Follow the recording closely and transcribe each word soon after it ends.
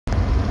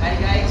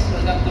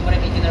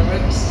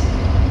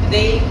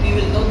Today, we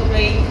will go to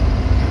play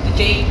to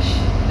change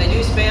the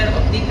new spare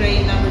of the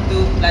crane number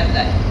 2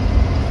 floodlight.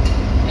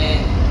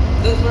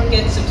 And don't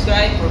forget to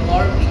subscribe for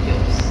more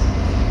videos.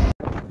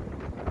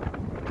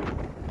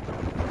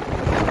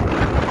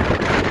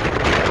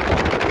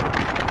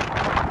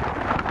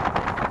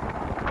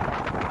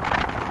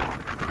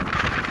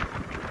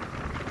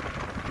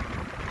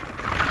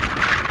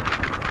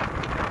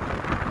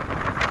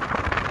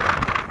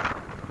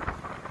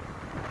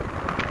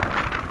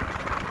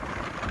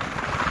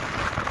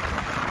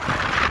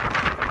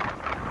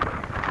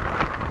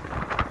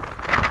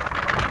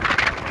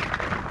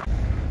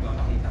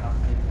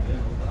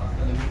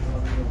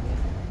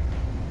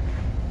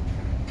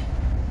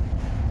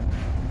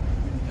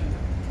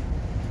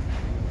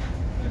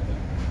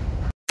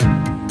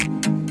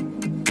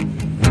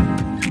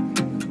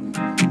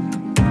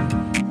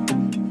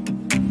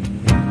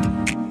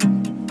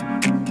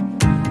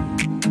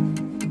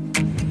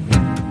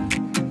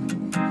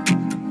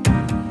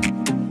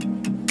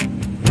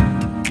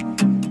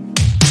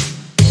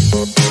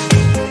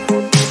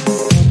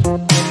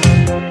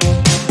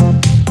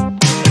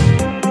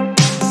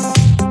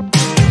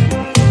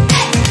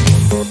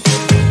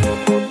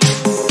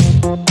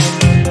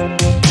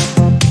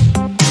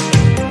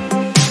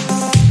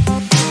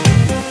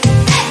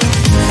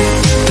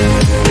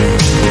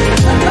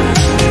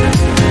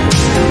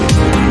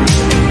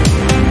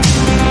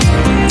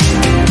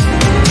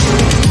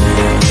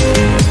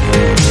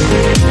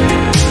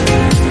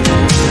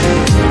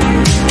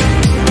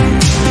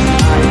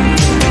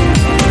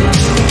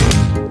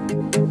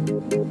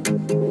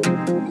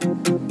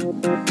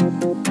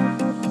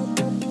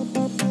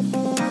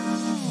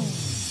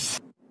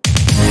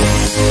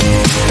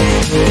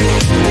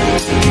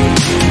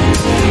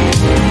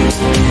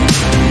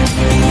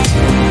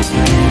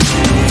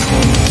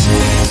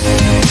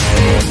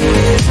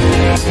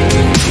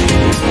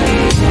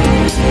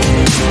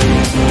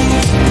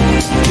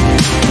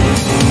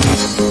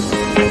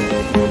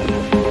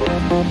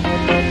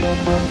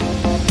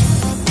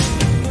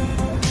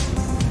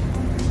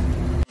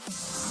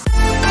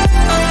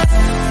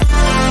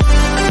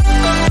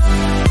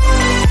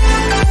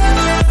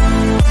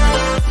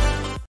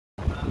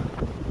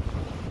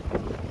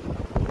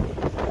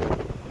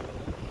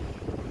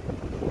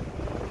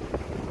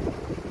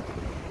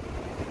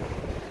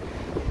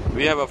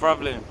 We have a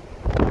problem.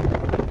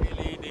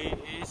 LED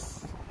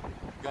is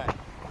gone.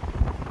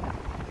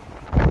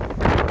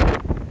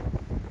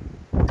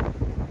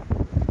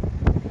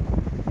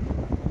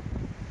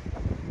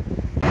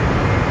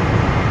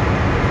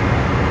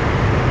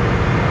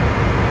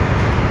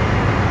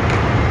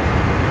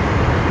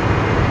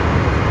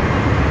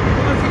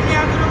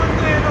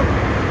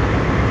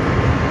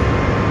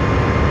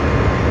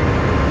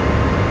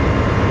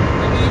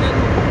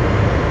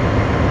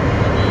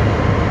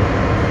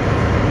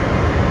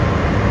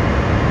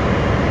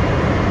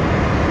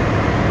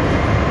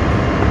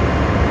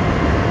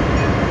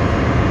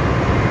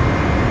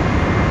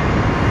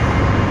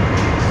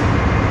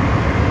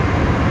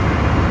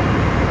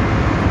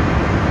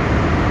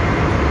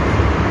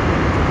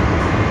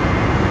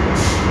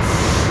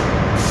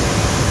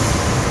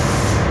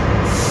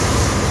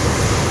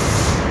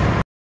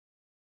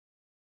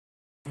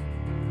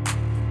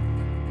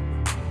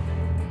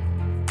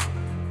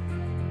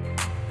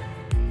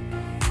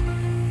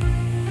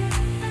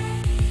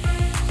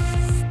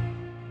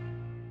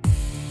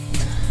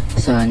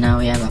 So now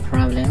we have a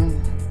problem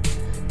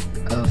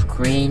of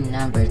crane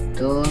number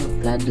 2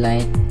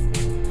 floodlight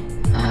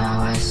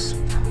was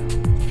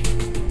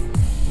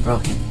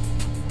broken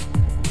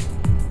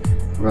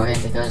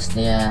because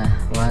the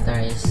water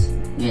is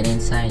getting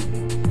inside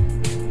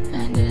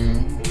and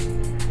then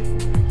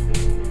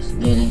it's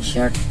getting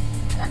short,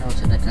 and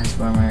also the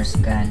transformer is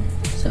gone.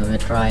 So we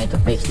try to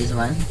fix this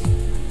one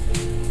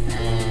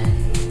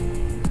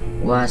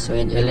and was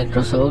with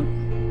electrosol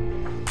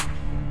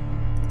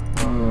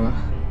for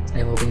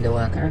removing the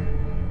water,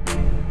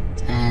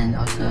 and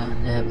also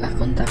they have a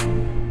contact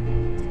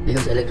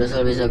because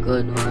electrosol is a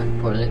good one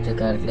for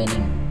electrical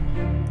cleaning.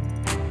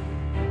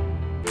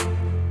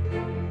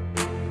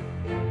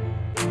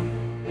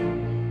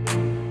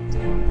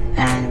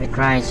 And we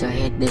try to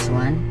hit this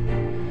one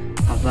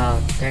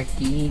about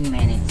 30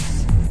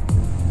 minutes.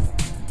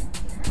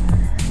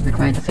 We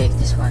try to fix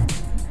this one,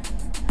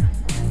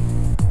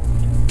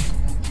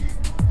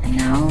 and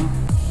now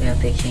we are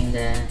fixing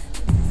the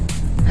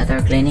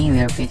other cleaning.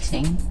 We are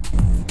fixing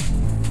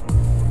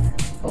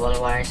all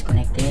wires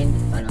connected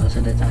and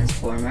also the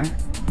transformer.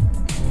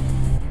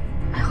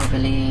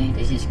 Hopefully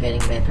this is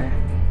getting better.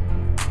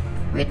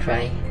 We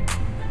try.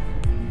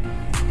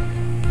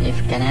 If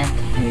cannot,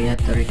 we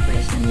have to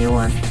replace a new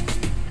one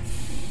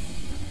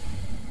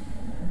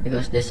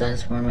because this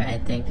transformer, I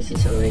think this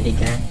is already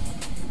gone,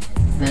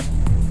 but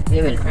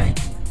we will try.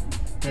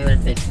 We will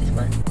fix this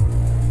one.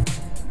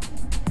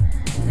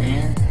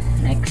 And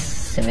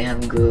next we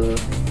have to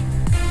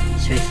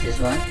switch this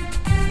one.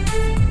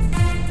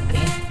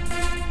 Okay.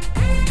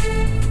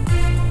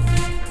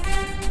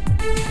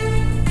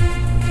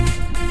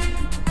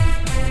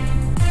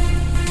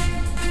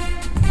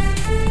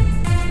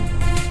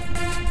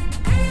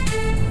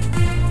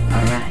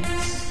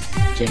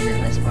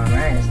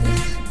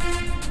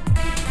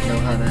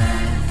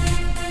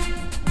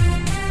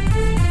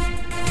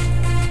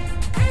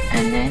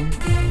 And then,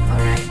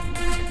 alright,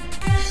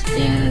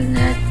 still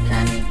not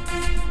coming.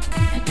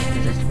 I think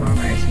the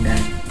transformer is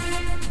gone.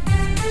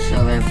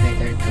 So I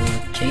better to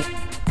check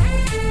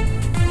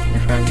the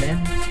problem.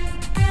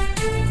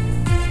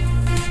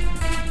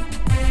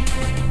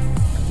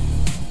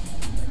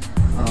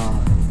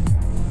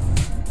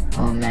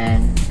 Oh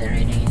man, the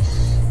reading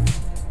is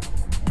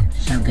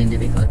something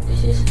difficult.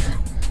 This is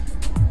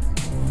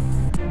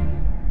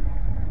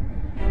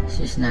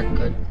not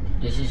good.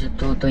 This is a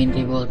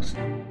 220 volts.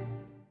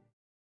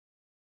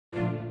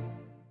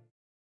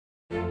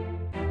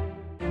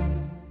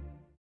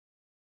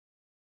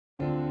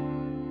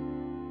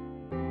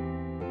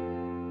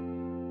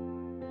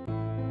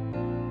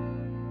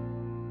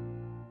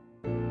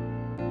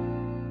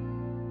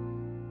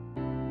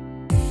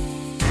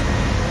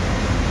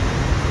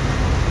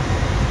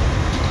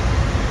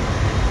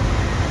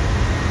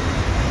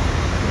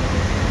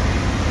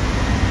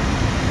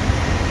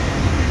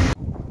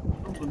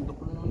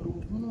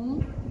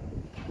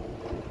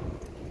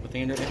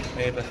 Tingin doon eh,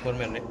 may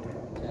transformer eh.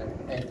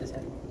 Ito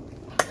sir.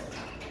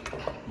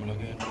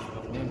 Malaki yan.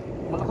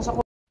 Malakas ako.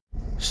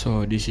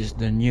 So this is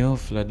the new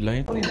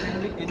floodlight.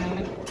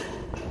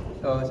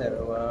 So sir,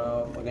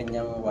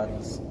 maganyang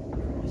watts.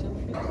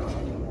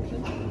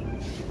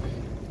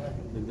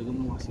 Dagdagan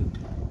mo kasi.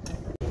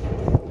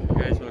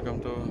 Guys,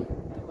 welcome to.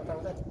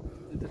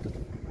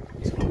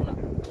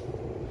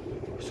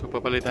 So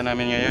papalitan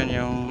namin ngayon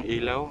yung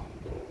ilaw.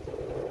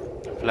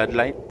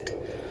 Floodlight.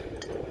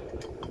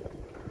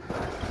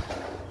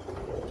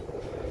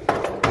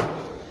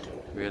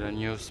 With a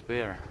new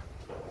spare.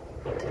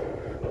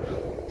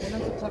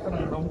 Walang saksakan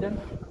ng ground dyan.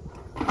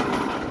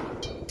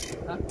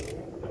 Ha?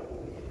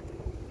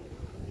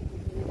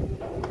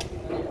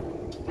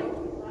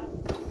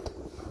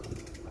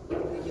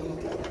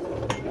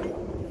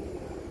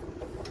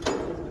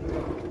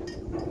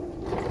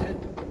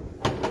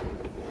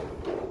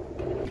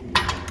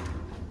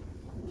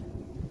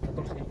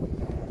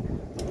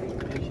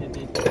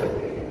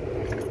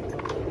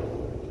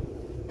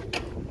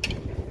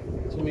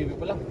 Sumibi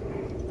pa lang.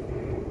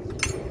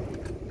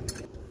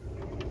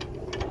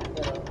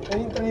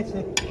 Ayun tayo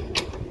siya.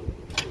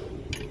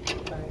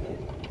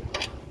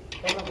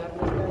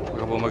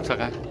 Baka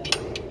bumagsak ha.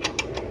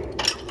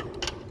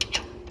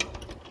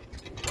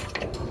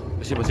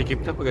 Kasi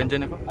masikip na pag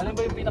andyan ako. Alam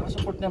ba yung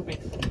pinaka-support ng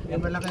pit?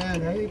 Yan malaki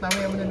yan. Ay,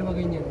 pamaya mo na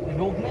lumagay niyan.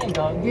 Ibuhog na yan,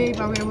 gawin. Hindi,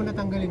 pamaya mo na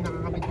tanggalin.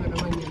 Nakakabit mo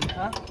naman yan.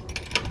 Ha?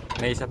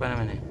 May isa pa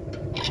naman eh.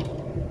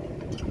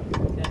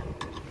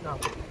 No.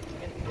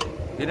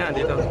 Hindi na,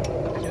 dito.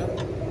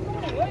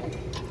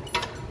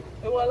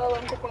 Eh, wala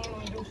lang ko pang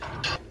juice.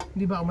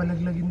 Hindi ba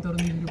malaglag yung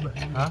tornilyo ba?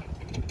 Ha?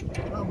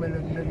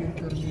 Malaglag yung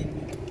tornilyo.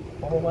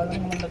 Pababa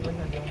lang naman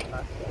naglagyan yung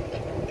taas.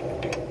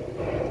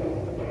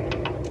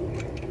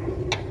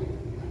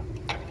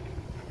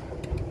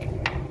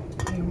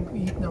 Yung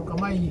ihip ng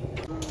kamay.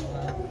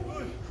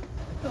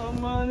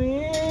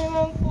 Tamanin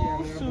ang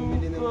puso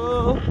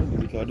ko.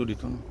 Delikado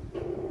dito no.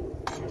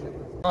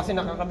 Kasi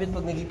nakakabit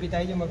pag nagipit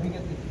tayo dyan,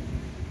 mabigat eh.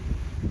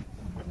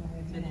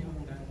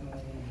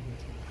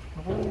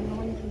 Ako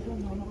naman yung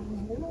susunod. Wala ko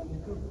ng ulo.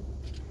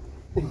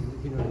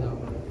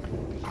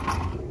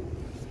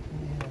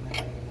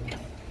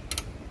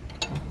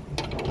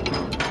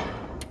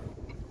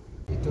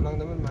 Ito lang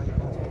naman,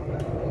 makipasok ko na.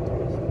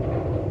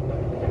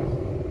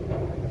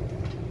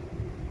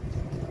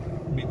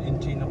 Made in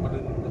China pa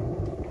rin ito.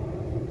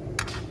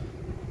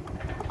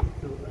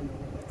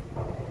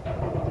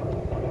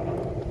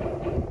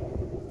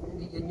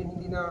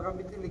 Hindi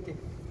nakakabit ulit eh.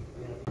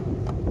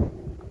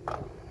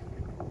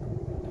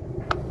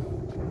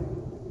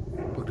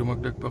 Pag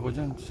dumagdag pa ako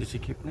dyan,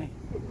 sisikip na eh.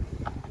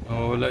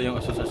 Wala yung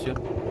asosasyon.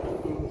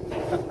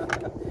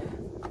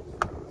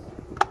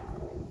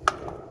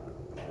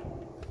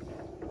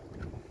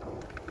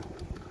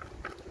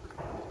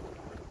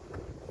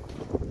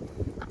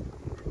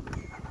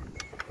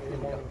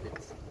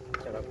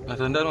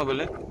 Natandaan mo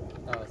balik?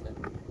 Oo, sir.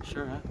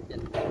 Sure ha?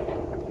 Yan.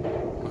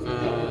 Baka...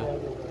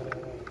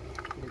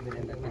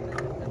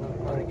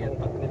 Parang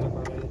pat nila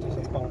para ito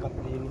sa pangkat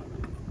din.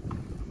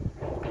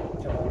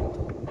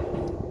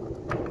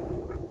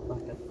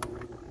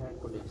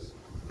 Hercules.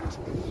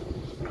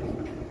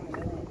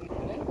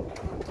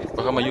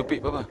 Baka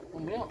mayupi pa ba?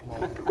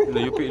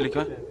 Nayupi ilik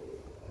ha?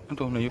 Ano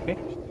to? Nayupi?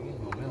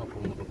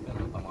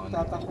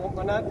 Tatakbo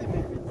pa natin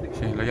eh.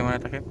 Sige, lagyan mo na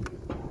takip.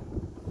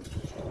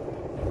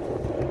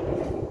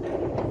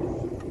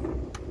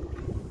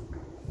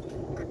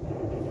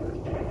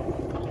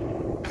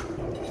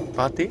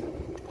 Pati?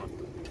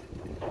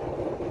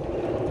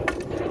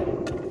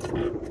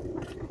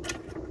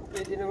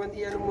 Pwede naman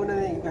i-ano muna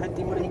na eh. Kahit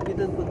di mo na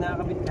higpitan, pag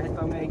nakakabit, kahit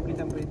pa may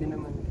higpitan, pwede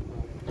naman.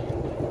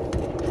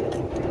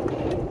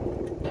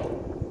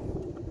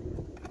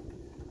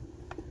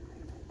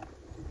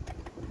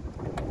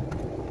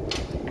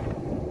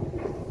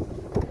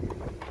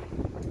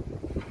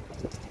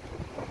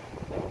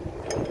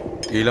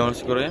 Ilaw na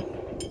siguro yan?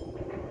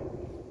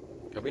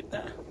 Kabit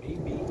na.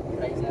 Maybe.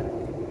 Riser.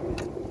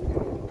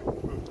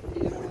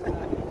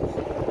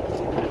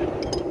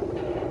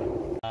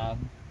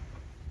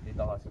 Dito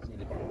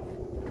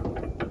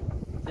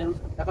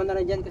Ako na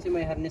rin dyan kasi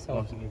may harness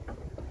ako. Sige.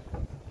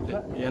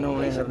 Yan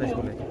ang may harness ko.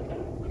 Kaya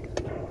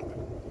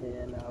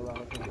naawa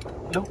ko.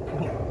 Hello?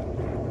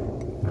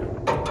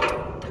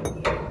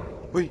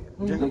 Uy,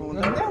 diyan ka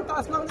pumunta.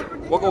 Taas lang.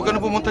 Huwag ka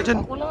na pumunta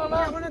dyan. Ako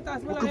na,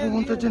 taas mo Huwag lang. ka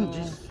pumunta dyan.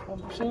 Jeez.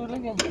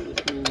 lang yan.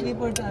 Hindi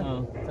po taas.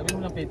 Sabi mo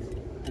lang, Pete.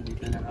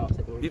 Dito na ako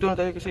sa door. Dito na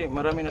tayo kasi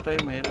marami na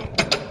tayo. Mahirap.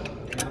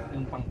 Meron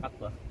yung pangkat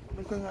ba?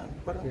 Huwag ka nga.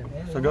 Parang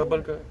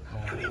sagabal ka.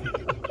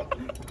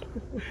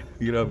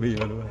 Grabe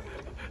yung ano ba?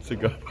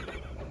 Sagabal.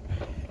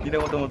 Hindi na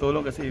ako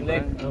tumutulong kasi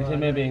Listen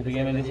maybe.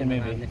 Bigyan mo listen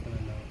maybe.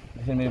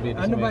 Listen maybe.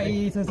 Ano ba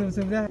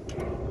isusubsub na?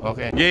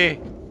 Okay. Ye!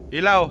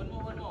 Ilaw!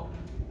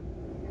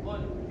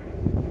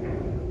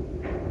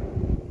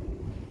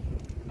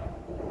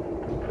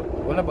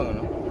 Wala bang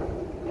ano?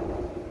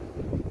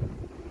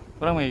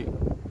 Parang may...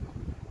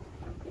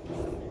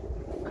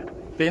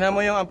 Tingnan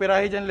mo yung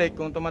amperahe dyan, Lek,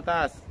 kung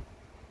tumataas.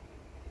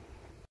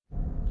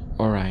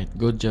 Alright,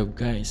 good job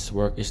guys.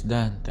 Work is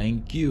done.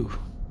 Thank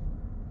you.